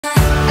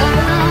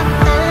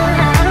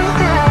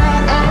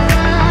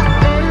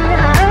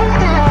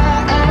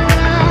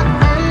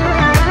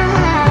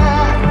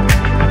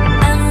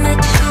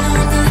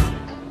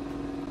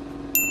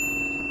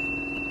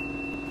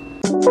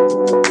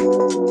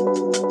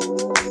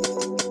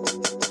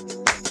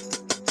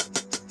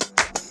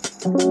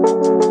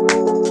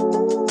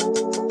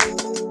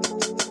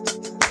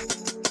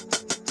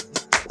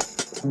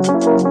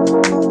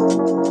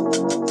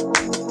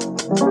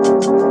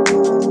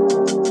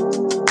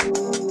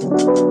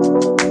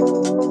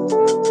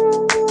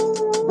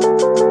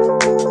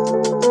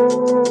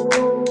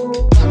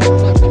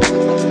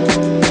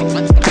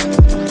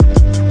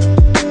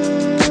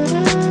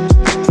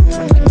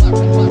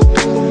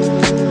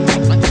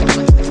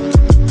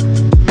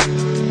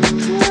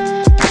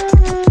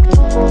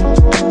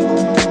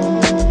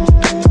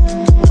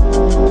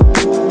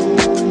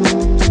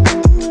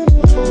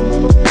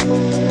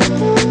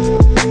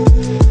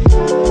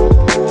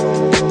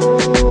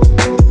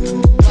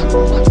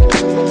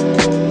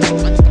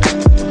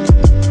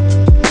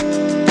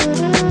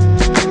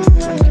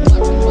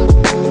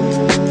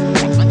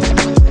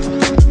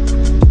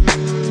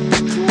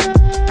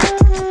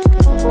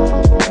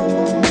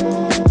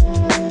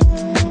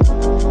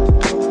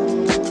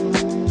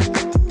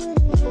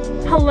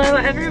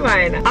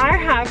I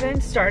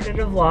haven't started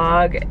a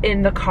vlog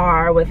in the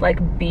car with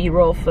like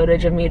B-roll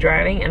footage of me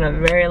driving in a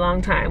very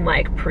long time,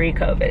 like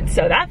pre-COVID.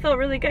 So that felt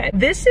really good.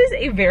 This is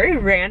a very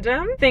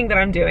random thing that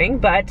I'm doing,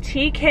 but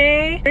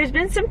TK, there's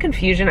been some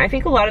confusion. I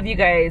think a lot of you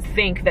guys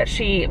think that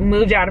she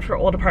moved out of her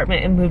old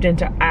apartment and moved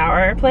into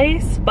our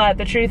place. But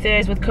the truth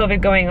is, with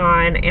COVID going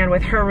on and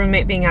with her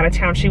roommate being out of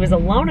town, she was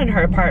alone in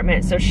her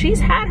apartment. So she's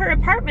had her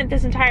apartment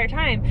this entire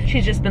time.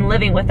 She's just been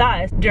living with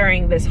us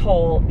during this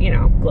whole, you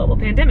know, global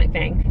pandemic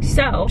thing.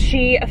 So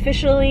she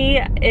officially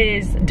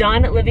is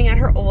done living at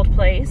her old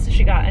place.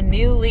 She got a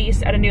new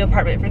lease at a new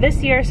apartment for this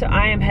year, so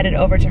I am headed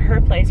over to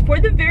her place for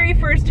the very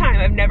first time.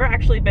 I've never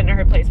actually been to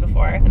her place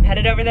before. I'm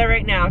headed over there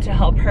right now to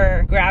help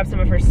her grab some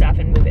of her stuff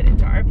and move it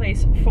into our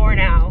place for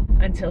now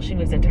until she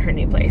moves into her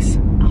new place.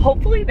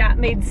 Hopefully that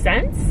made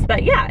sense,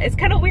 but yeah, it's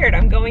kind of weird.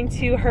 I'm going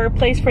to her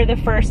place for the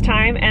first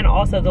time and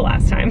also the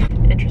last time.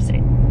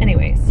 Interesting.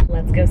 Anyways,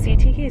 let's go see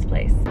TK's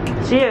place.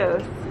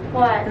 Juice.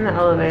 What? In the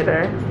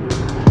elevator.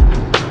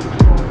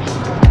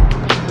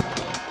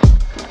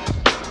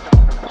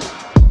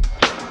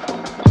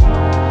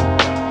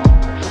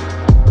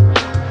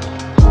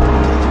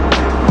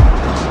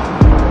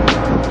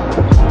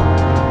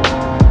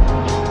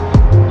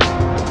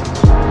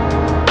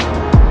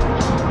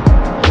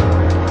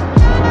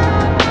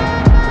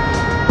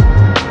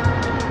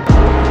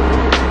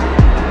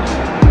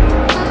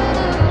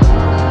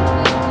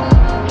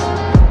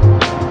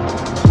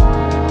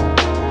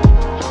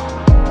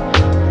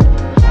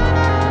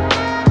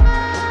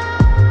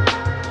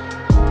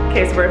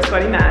 We're a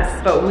sweaty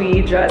mess, but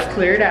we just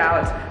cleared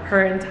out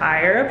her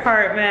entire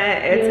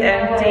apartment. It's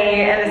empty,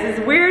 and this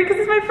is weird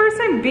because it's my first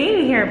time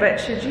being here, but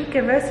should you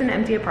give us an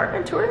empty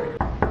apartment tour?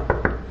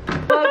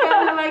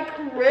 Welcome to my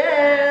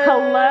crib.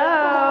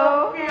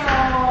 Hello.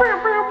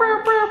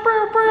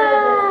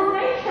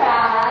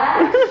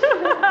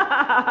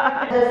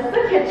 This is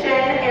the kitchen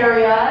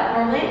area.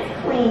 Normally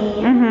it's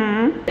clean.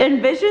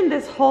 Envision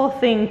this whole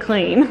thing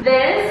clean.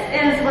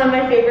 This is one of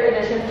my favorite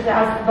additions because it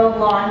has the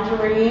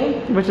laundry.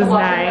 Which is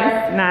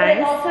nice, nice. But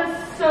it also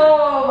has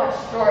so much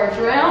storage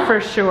room. For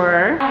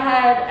sure. I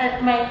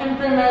had my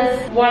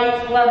infamous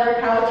white leather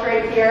couch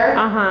right here.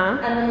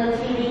 And then the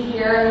TV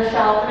here and the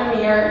shelf and a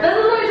mirror. This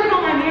is where I took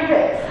all my mirror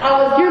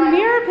pics. Your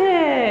mirror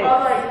pics. I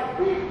was like,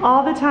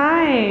 all the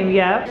time,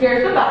 yep.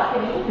 Here's the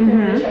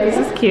balcony. This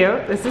is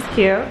cute, this is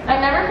cute. I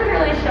never could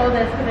really show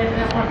this because I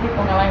didn't want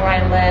people knowing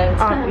where I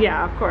lived.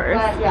 Yeah, of course.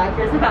 But yeah,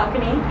 here's the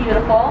balcony,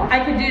 beautiful.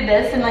 I could do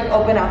this and like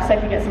open up so I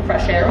could get some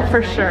fresh air.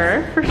 For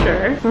sure, for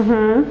sure.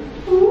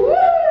 Woo!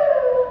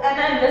 And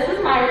then this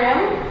is my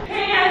room.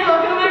 Hey guys,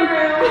 welcome to my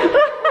room.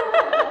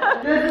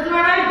 This is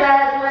where my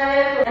bed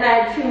lived, and I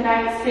had 2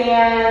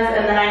 nightstands,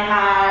 and then I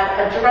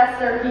had a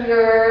dresser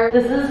here.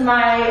 This is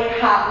my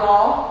hat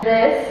wall.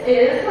 This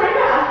is my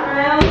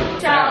bathroom,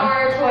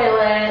 shower,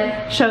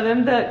 toilet. Show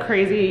them the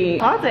crazy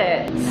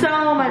closet.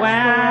 So much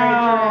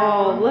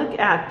wow, storage room. look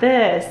at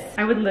this.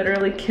 I would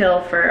literally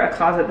kill for a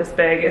closet this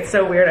big. It's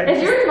so weird.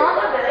 Is yours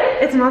not that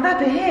big? It's not that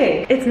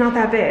big. It's not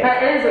that big.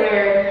 That is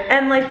weird.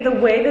 And like the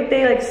way that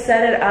they like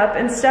set it up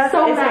and stuff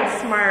so is nice.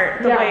 like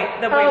smart. The way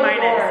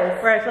mine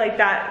is. Where I feel like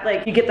that,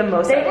 like you get the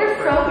most. They were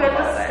so good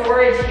with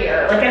storage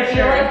here. Like I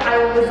feel like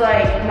I was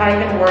like not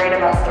even worried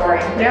about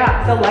storing.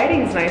 Yeah, the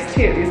lighting's nice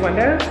too. These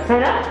windows. I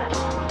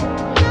know.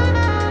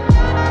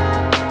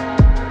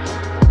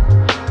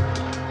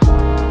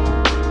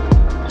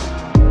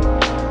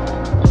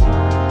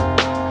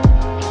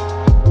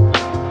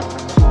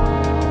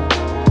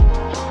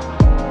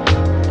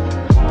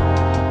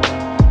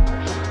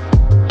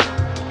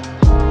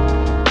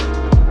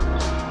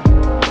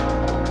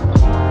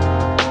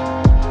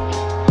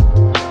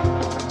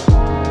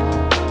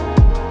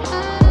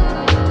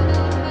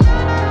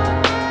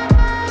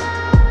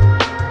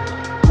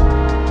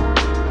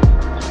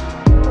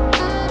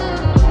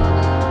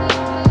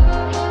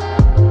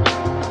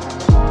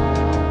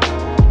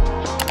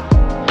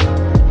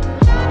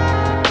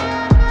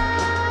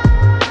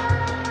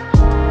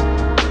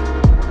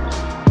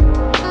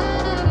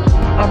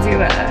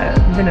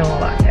 Vanilla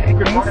latte.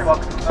 Good morning,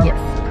 welcome. Yes,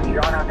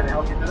 John, how can I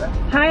help you today?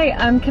 Hi,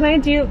 can I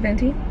do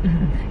venti?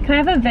 Can I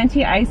have a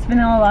venti iced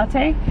vanilla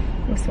latte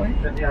with soy?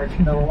 Venti iced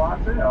vanilla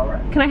latte, all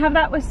right. Can I have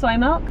that with soy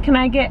milk? Can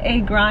I get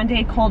a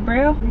grande cold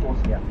brew?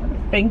 Yeah.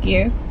 Thank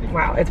you.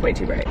 Wow, it's way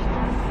too bright.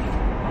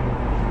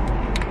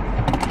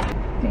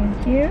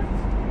 Thank you.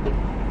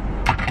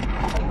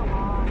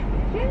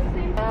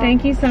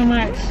 Thank you so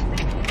much.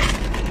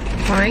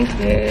 Thank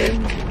you.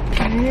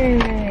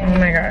 Oh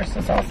my gosh,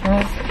 this all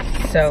smells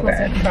so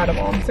good.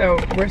 Incredible. So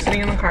we're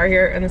sitting in the car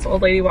here and this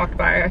old lady walked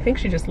by. I think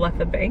she just left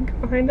the bank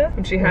behind us.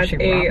 And she has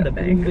a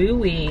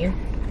Louis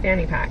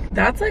fanny pack.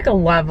 That's like a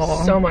level.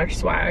 So much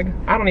swag.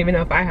 I don't even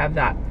know if I have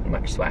that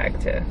much swag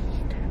to.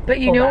 But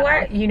you know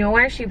what? You know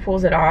why she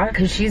pulls it off?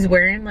 Because she's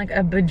wearing like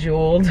a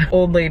bejeweled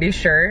old lady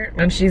shirt.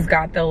 And she's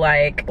got the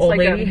like old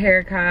lady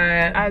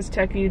haircut.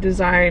 Aztec-y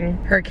design.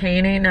 Her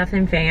cane ain't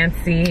nothing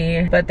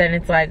fancy. But then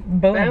it's like,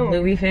 boom,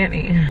 Louis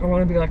fanny. I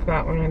want to be like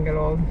that when I get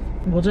old.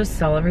 We'll just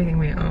sell everything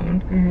we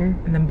own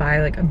and then buy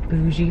like a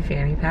bougie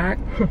fanny pack.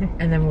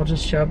 And then we'll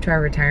just show up to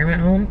our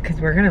retirement home because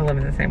we're going to live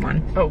in the same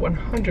one. Oh,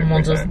 100%. And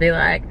we'll just be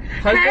like,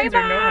 hey,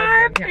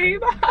 Bob. Hey,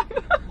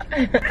 Bob.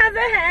 How's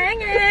it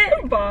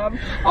hanging? Bob.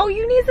 Oh,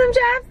 you need some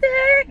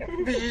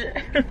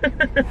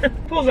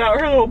chapstick? Pulls out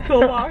her little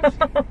pill box.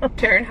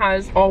 Taryn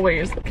has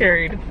always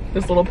carried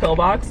this little pill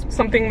box.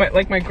 Something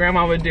like my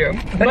grandma would do.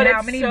 But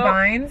how many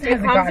vines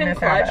has it gotten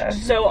us out of?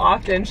 So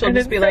often. She'll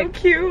just be like,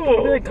 cute.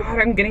 I'll be like, God,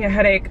 I'm getting a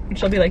headache. And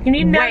she'll be like, you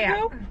need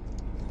Napo?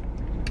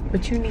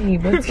 What you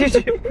need? What's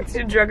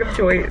your drug of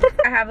choice?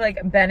 I have like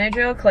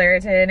Benadryl,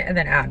 Claritin, and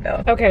then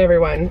Advil. Okay,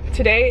 everyone.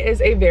 Today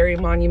is a very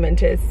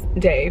monumentous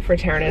day for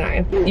Taryn and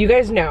I. You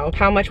guys know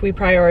how much we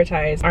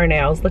prioritize our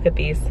nails. Look at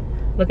these.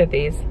 Look at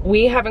these.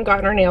 We haven't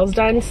gotten our nails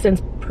done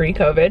since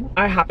pre-COVID.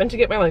 I happened to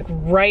get my like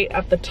right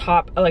at the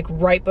top, like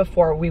right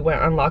before we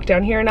went on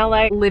lockdown here in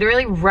LA.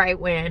 Literally right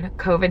when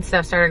COVID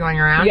stuff started going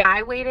around. Yeah.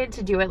 I waited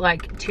to do it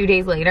like 2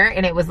 days later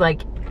and it was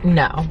like,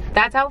 no.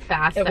 That's how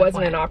fast it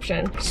wasn't an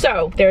option.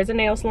 So there's a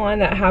nail salon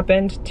that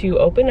happened to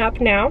open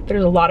up now.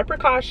 There's a lot of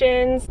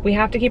precautions. We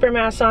have to keep our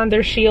masks on.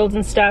 There's shields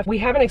and stuff. We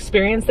haven't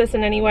experienced this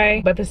in any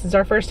way, but this is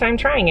our first time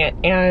trying it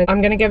and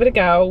I'm gonna give it a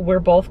go. We're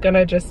both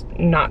gonna just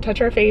not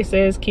touch our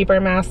faces, keep our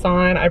masks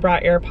on. I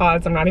brought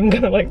AirPods. I'm not even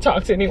gonna like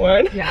talk to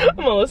anyone. Yeah. I'm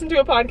gonna listen to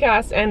a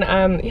podcast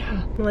and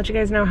yeah, I'll let you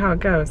guys know how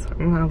it goes.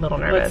 I'm a little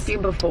nervous. Let's do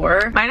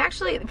before. Mine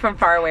actually from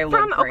far away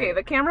looked great. Okay,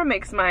 the camera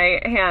makes my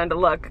hand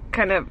look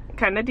kind of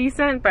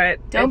decent, but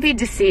don't be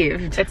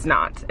deceived. It's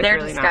not. It's They're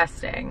really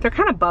disgusting. Not. They're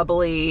kind of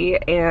bubbly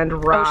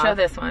and rough. Oh, show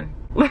this one.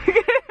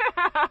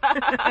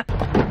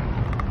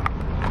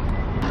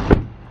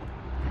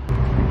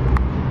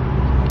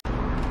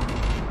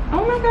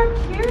 Oh my god,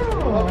 cute.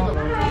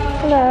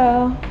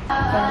 Hello.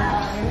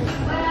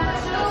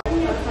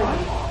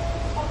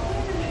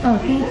 Oh,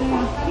 thank you.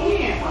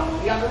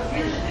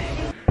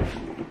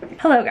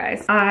 Hello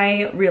guys,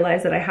 I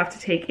realized that I have to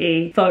take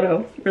a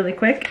photo really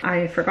quick.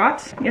 I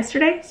forgot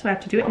yesterday, so I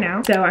have to do it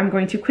now. So I'm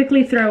going to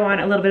quickly throw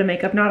on a little bit of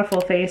makeup, not a full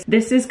face.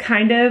 This is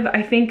kind of,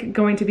 I think,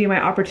 going to be my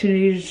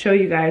opportunity to show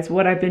you guys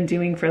what I've been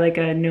doing for like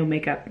a no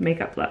makeup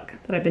look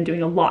that I've been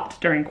doing a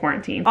lot during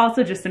quarantine.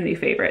 Also just some new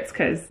favorites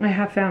because I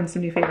have found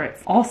some new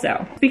favorites.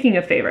 Also, speaking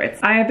of favorites,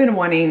 I have been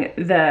wanting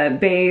the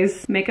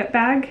Baze makeup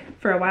bag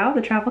for a while,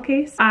 the travel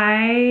case.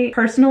 I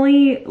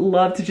personally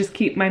love to just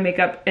keep my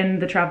makeup in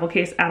the travel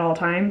case at all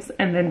times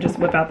and then just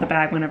whip out the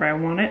bag whenever I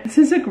want it. This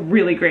is a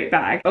really great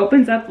bag.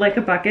 Opens up like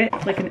a bucket,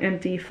 like an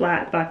empty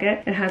flat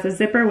bucket. It has a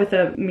zipper with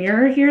a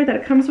mirror here that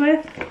it comes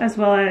with, as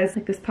well as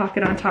like this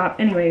pocket on top.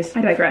 Anyways,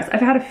 I digress.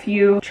 I've had a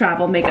few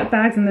travel makeup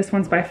bags and this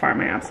one's by far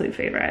my absolute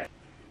favorite.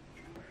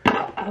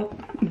 Oh,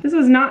 this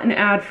was not an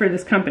ad for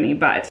this company,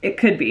 but it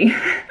could be.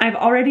 I've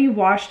already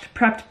washed,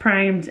 prepped,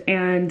 primed,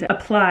 and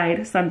applied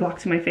sunblock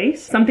to my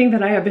face. Something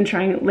that I have been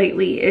trying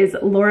lately is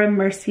Laura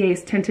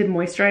Mercier's Tinted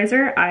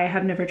Moisturizer. I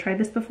have never tried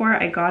this before.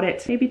 I got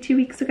it maybe 2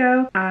 weeks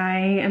ago. I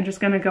am just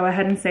gonna go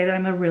ahead and say that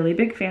I'm a really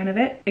big fan of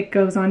it. It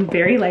goes on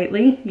very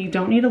lightly. You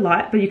don't need a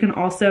lot, but you can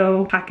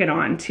also pack it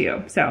on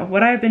too. So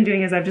what I've been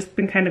doing is I've just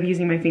been kind of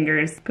using my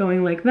fingers,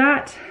 going like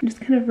that,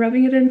 just kind of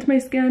rubbing it into my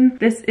skin.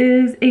 This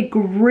is a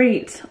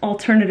great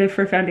alternative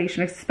for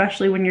foundation,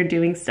 especially when you're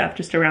doing stuff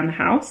just around the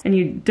house and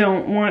you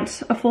don't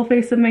want a full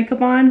face of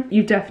makeup on.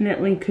 You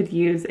definitely could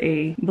use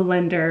a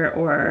blender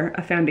or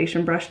a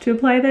foundation brush to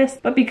apply this,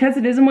 but because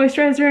it is a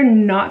moisturizer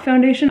and not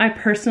foundation, I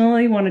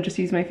personally want to just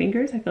use my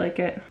fingers. I feel like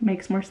it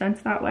makes more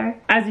sense that way.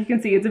 As you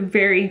can see, it's a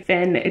very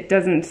thin, it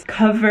doesn't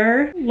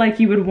cover like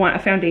you would want a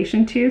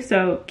foundation to,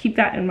 so keep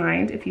that in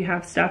mind. If you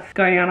have stuff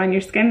going on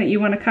your skin that you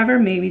want to cover,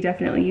 maybe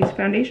definitely use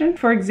foundation.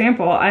 For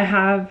example, I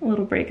have a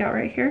little breakout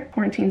right here.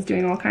 Quarantine's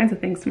doing all kinds of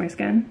things to my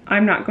skin.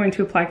 I'm not going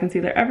to apply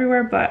concealer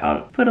everywhere, but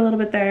I'll put a little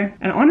bit there.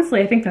 And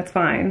honestly, I think that's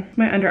fine.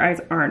 My under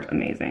eyes aren't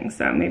amazing,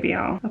 so maybe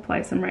I'll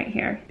apply some right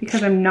here.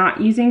 Because I'm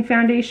not using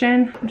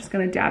foundation, I'm just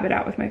gonna dab it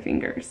out with my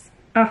fingers.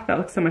 Oh, that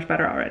looks so much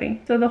better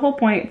already. So the whole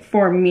point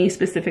for me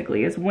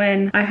specifically is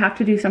when I have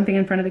to do something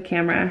in front of the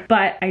camera,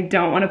 but I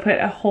don't want to put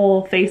a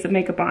whole face of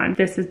makeup on,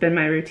 this has been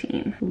my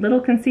routine.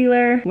 Little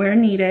concealer where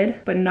needed,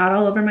 but not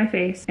all over my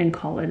face, and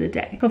call it a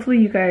day. Hopefully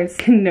you guys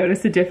can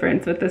notice a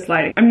difference with this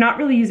lighting. I'm not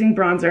really using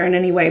bronzer in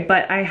any way,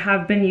 but I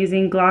have been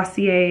using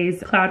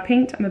Glossier's Cloud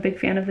Paint. I'm a big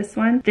fan of this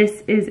one.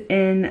 This is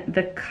in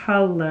the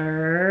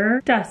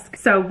color Dusk.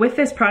 So with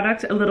this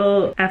product, a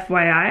little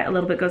FYI, a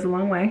little bit goes a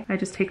long way. I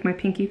just take my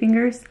pinky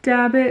fingers,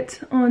 dab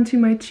it onto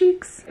my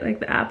cheeks, like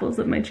the apples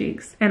of my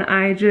cheeks, and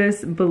I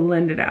just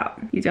blend it out.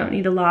 You don't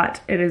need a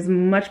lot. It is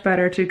much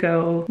better to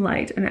go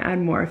light and add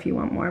more if you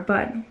want more,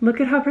 but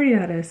look at how pretty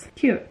that is.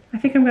 Cute. I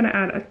think I'm gonna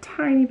add a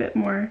tiny bit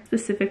more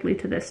specifically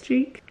to this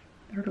cheek.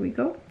 There we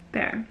go.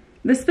 There.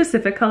 This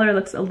specific color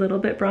looks a little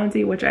bit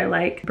bronzy, which I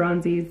like.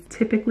 Bronzy is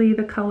typically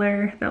the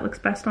color that looks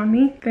best on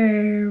me.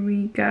 There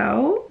we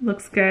go.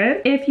 Looks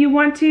good. If you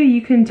want to,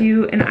 you can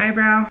do an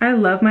eyebrow. I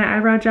love my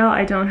eyebrow gel.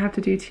 I don't have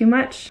to do too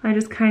much. I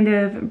just kind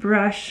of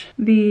brush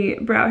the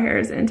brow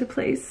hairs into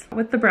place.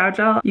 With the brow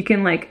gel, you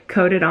can like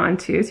coat it on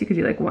too. So you could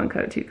do like 1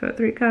 coat, 2 coat,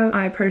 3 coat.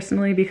 I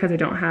personally, because I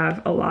don't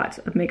have a lot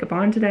of makeup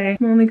on today,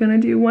 I'm only gonna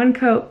do 1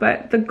 coat,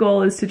 but the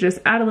goal is to just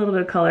add a little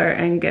bit of color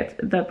and get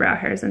the brow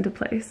hairs into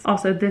place.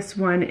 Also, this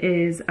one is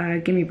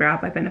Gimme Brow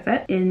by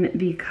Benefit in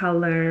the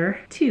color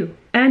 2.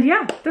 And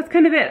yeah, that's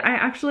kind of it. I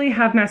actually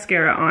have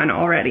mascara on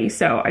already,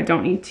 so I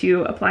don't need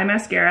to apply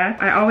mascara.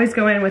 I always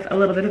go in with a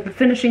little bit of a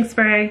finishing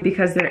spray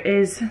because there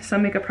is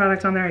some makeup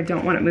product on there. I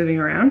don't want it moving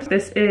around.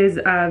 This is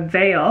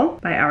Veil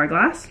by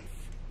Hourglass.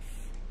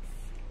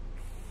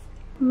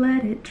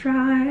 Let it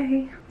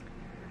dry.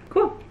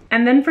 Cool.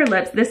 And then for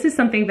lips, this is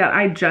something that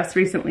I just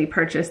recently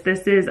purchased.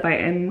 This is by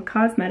M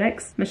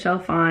Cosmetics, Michelle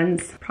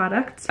Phan's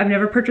product. I've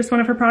never purchased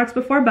one of her products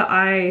before, but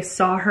I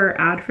saw her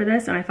ad for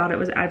this and I thought it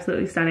was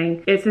absolutely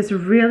stunning. It's this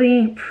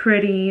really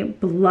pretty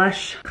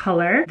blush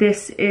color.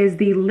 This is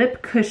the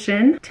Lip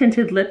Cushion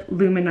Tinted Lip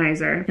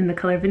Luminizer in the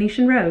color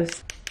Venetian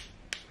Rose.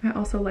 I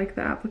also like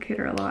the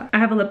applicator a lot. I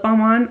have a lip balm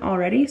on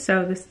already,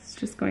 so this is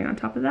just going on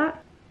top of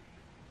that.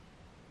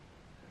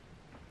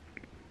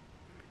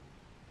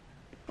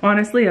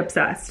 Honestly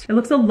obsessed. It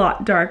looks a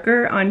lot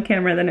darker on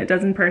camera than it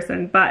does in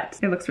person, but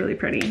it looks really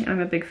pretty. I'm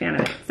a big fan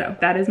of it. So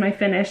that is my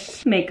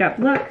finished makeup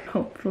look.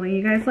 Hopefully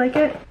you guys like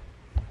it.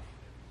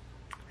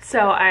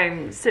 So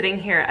I'm sitting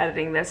here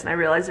editing this and I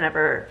realized I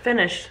never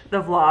finished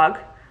the vlog.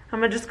 I'm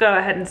gonna just go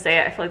ahead and say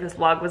it. I feel like this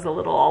vlog was a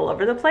little all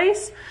over the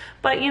place,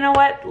 but you know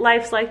what?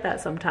 Life's like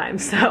that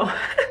sometimes. So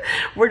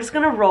we're just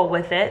gonna roll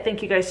with it.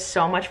 Thank you guys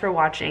so much for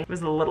watching. It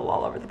was a little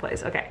all over the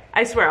place. Okay,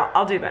 I swear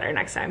I'll do better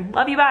next time.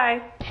 Love you,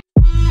 bye.